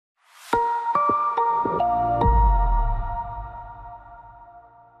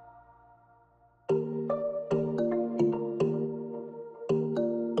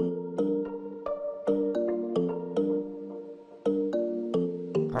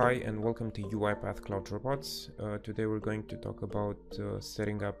Hi and welcome to UiPath Cloud Robots. Today we're going to talk about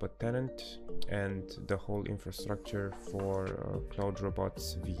setting up a tenant and the whole infrastructure for Cloud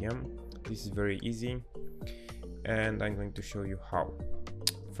Robots VM. This is very easy and I'm going to show you how.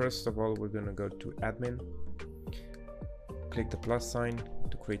 First of all, we're going to go to admin, click the plus sign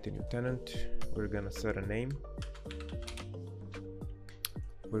to create a new tenant. We're going to set a name.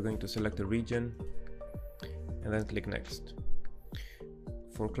 We're going to select a region and then click next.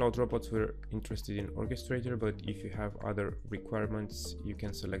 For Cloud Robots, we're interested in Orchestrator, but if you have other requirements, you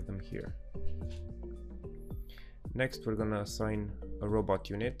can select them here. Next, we're gonna assign a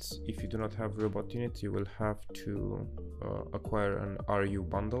robot unit. If you do not have robot units, you will have to acquire an RU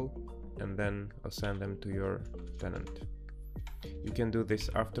bundle and then assign them to your tenant. You can do this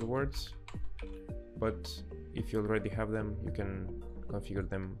afterwards, but if you already have them, you can configure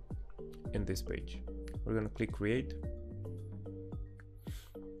them in this page. We're gonna click Create.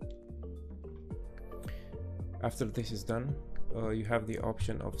 After this is done, you have the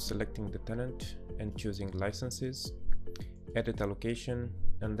option of selecting the tenant and choosing licenses, edit allocation,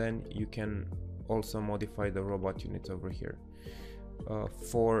 and then you can also modify the robot units over here.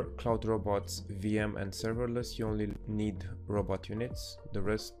 For Cloud Robots VM and serverless, you only need robot units. The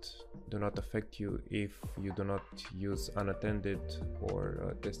rest do not affect you if you do not use unattended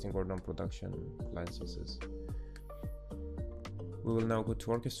or testing or non-production licenses. We will now go to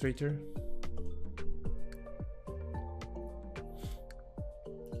Orchestrator.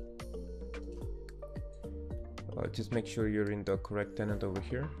 Just make sure you're in the correct tenant over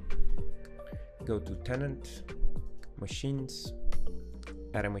here. Go to tenant, machines,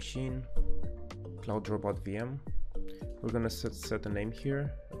 add a machine, Cloud Robot VM. We're gonna set a name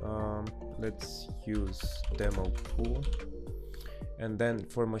here. Let's use demo pool. And then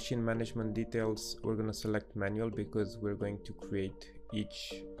for machine management details, we're gonna select manual because we're going to create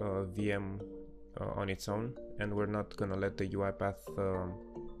each VM on its own, and we're not gonna let the UiPath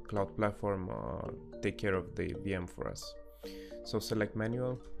Cloud Platform take care of the VM for us. So select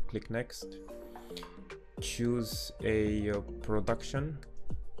manual, click next, choose a production,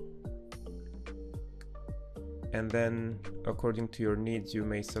 and then according to your needs you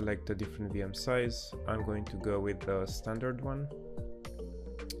may select a different VM size. I'm going to go with the standard one,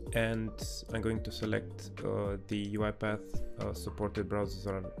 and I'm going to select the UiPath supported browsers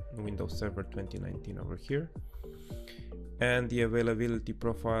on Windows Server 2019 over here. And the availability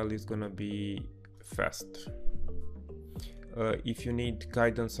profile is gonna be fast. If you need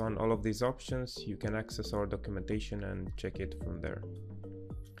guidance on all of these options, you can access our documentation and check it from there.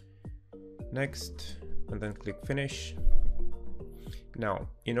 Next, and then click finish. Now,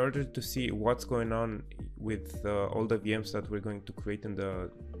 in order to see what's going on with all the VMs that we're going to create in the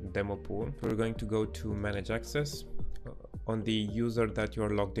demo pool, we're going to go to manage access. On the user that you are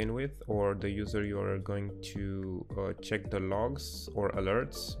logged in with, or the user you are going to check the logs or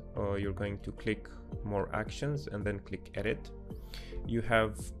alerts, you're going to click more actions and then click edit. You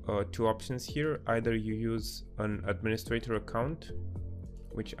have two options here. Either you use an administrator account,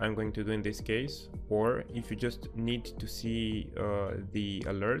 which I'm going to do in this case, or if you just need to see the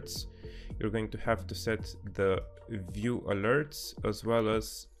alerts, you're going to have to set the view alerts as well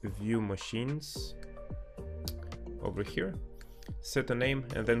as view machines over here. Set a name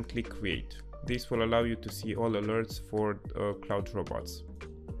and then click create. This will allow you to see all alerts for Cloud Robots.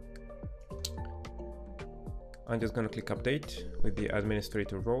 I'm just going to click update with the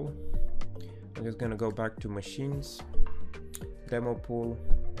administrator role. I'm just going to go back to machines, demo pool,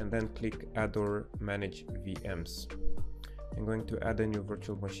 and then click add or manage VMs. I'm going to add a new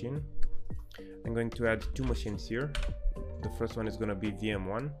virtual machine. I'm going to add two machines here. The first one is going to be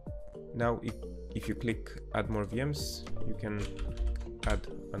VM1. Now if you click add more VMs, you can add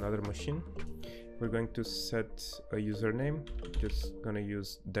another machine. We're going to set a username, just gonna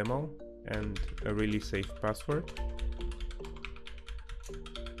use demo, and a really safe password.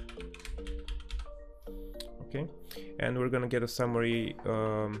 Okay, and we're gonna get a summary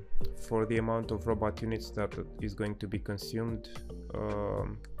for the amount of robot units that is going to be consumed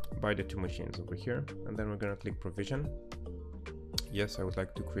by the two machines over here, and then we're gonna click provision. Yes, I would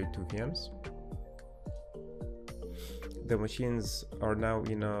like to create two VMs. The machines are now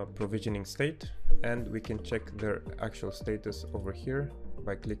in a provisioning state, and we can check their actual status over here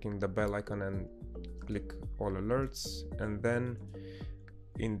by clicking the bell icon and click all alerts. And then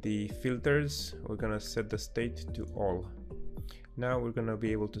in the filters, we're gonna set the state to all. Now we're gonna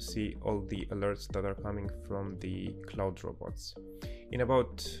be able to see all the alerts that are coming from the Cloud Robots. In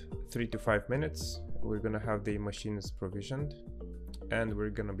about 3 to 5 minutes, we're gonna have the machines provisioned, and we're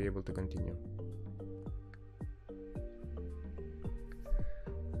gonna be able to continue.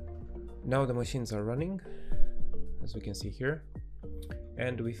 Now the machines are running, as we can see here.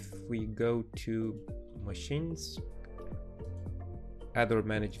 And if we go to machines, add or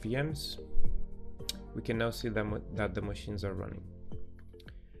manage VMs, we can now see that the machines are running.